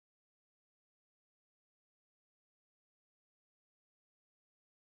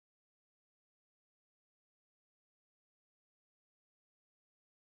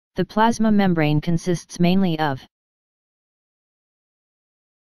The plasma membrane consists mainly of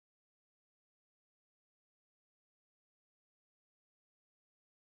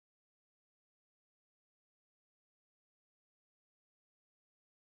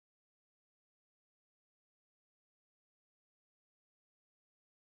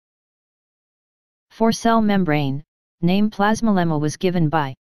for cell membrane, name plasmalemma was given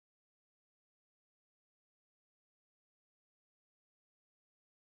by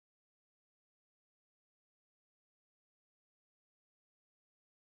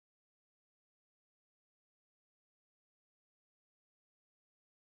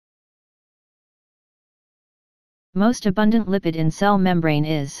most abundant lipid in cell membrane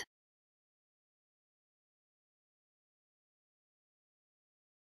is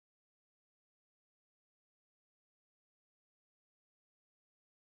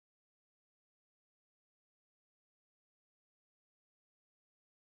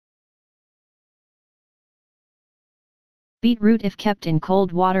beetroot. If kept in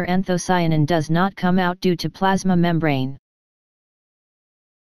cold water, anthocyanin does not come out due to plasma membrane.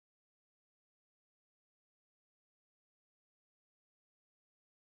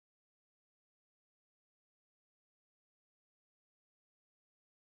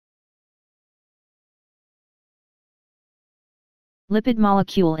 Lipid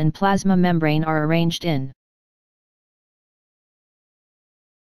molecule in plasma membrane are arranged in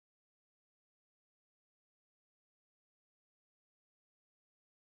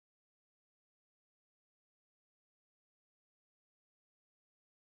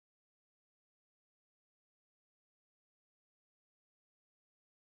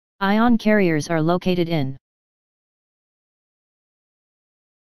ion carriers are located in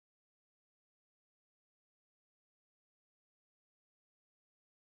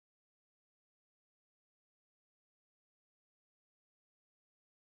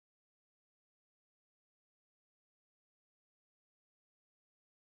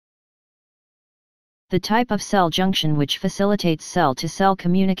the type of cell junction which facilitates cell-to-cell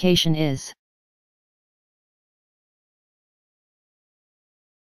communication is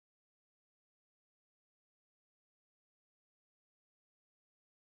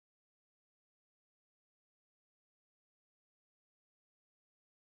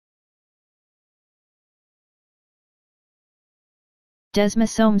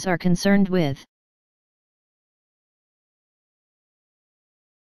desmosomes are concerned with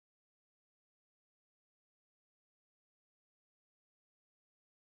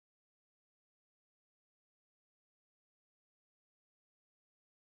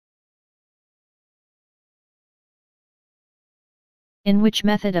in which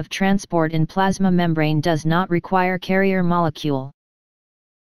method of transport in plasma membrane does not require carrier molecule.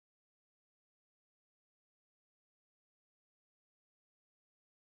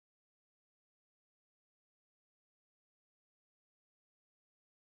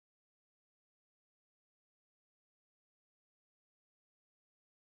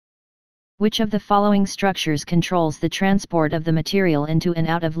 Which of the following structures controls the transport of the material into and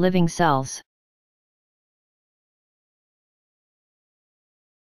out of living cells?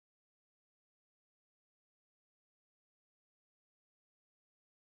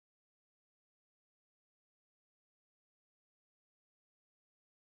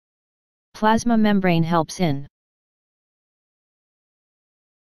 Plasma membrane helps in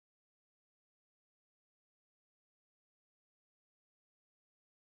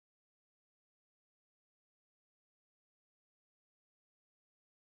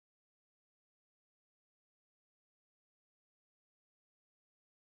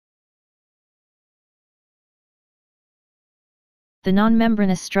the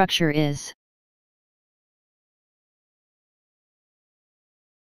non-membranous structure is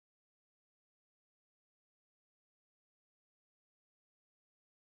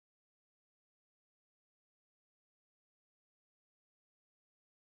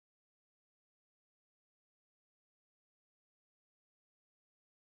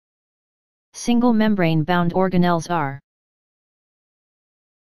single membrane bound organelles are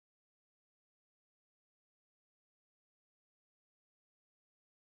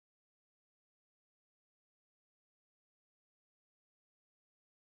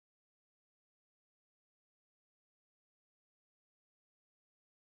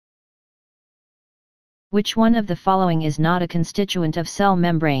which one of the following is not a constituent of cell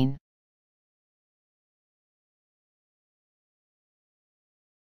membrane?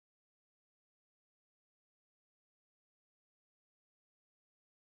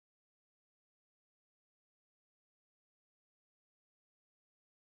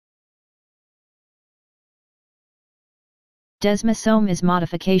 Desmosome is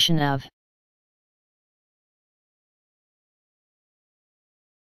modification of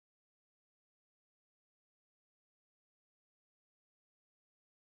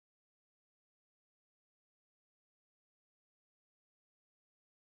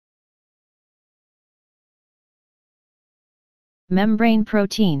membrane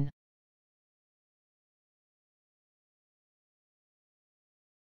protein.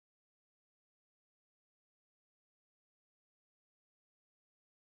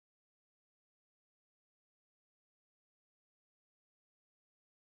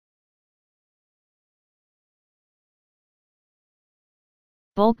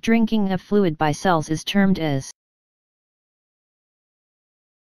 Bulk drinking of fluid by cells is termed as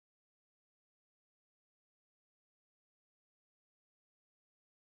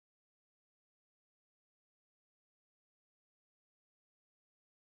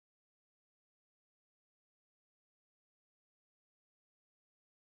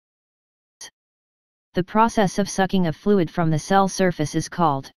the process of sucking of fluid from the cell surface is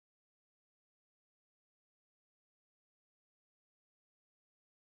called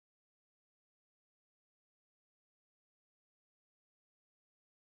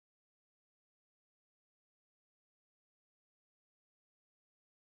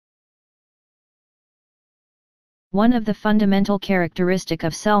one of the fundamental characteristic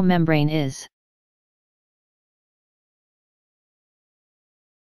of cell membrane is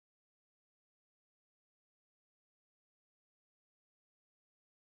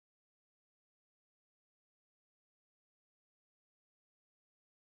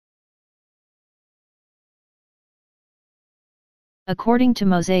according to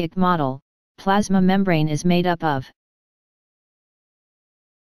mosaic model, plasma membrane is made up of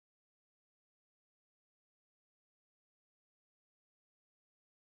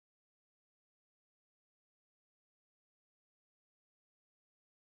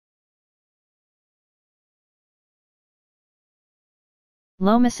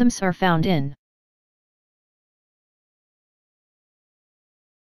lomosomes are found in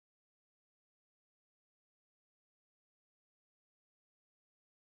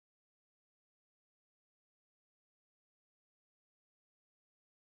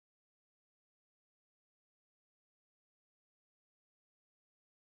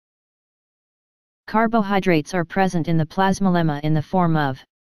carbohydrates are present in the plasmalemma in the form of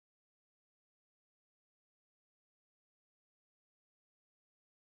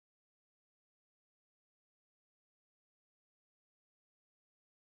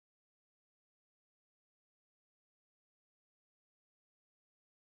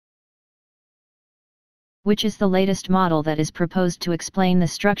which is the latest model that is proposed to explain the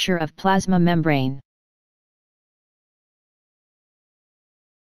structure of plasma membrane.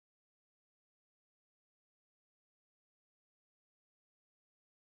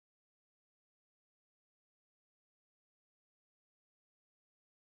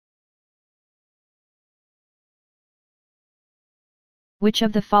 Which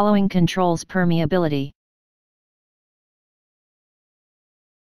of the following controls permeability?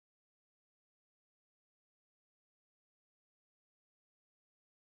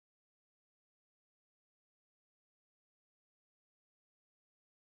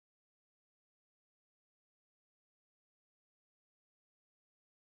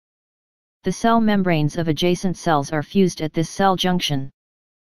 The cell membranes of adjacent cells are fused at this cell junction.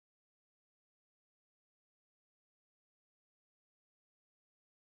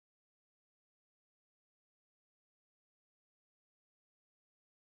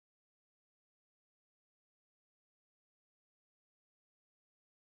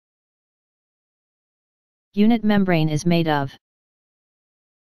 Unit membrane is made of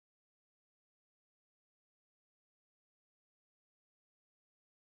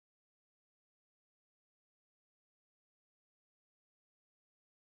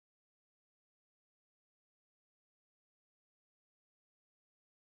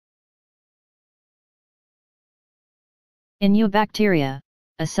in eubacteria,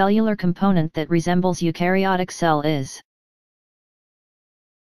 a cellular component that resembles eukaryotic cell is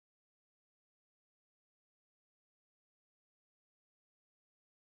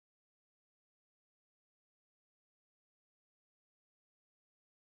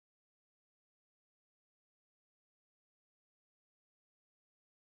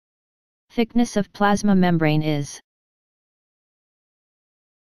thickness of plasma membrane is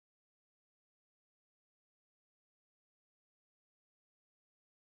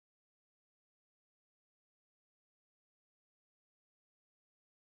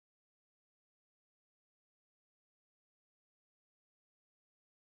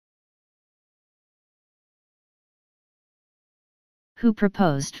Who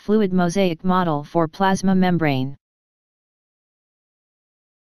proposed fluid mosaic model for plasma membrane?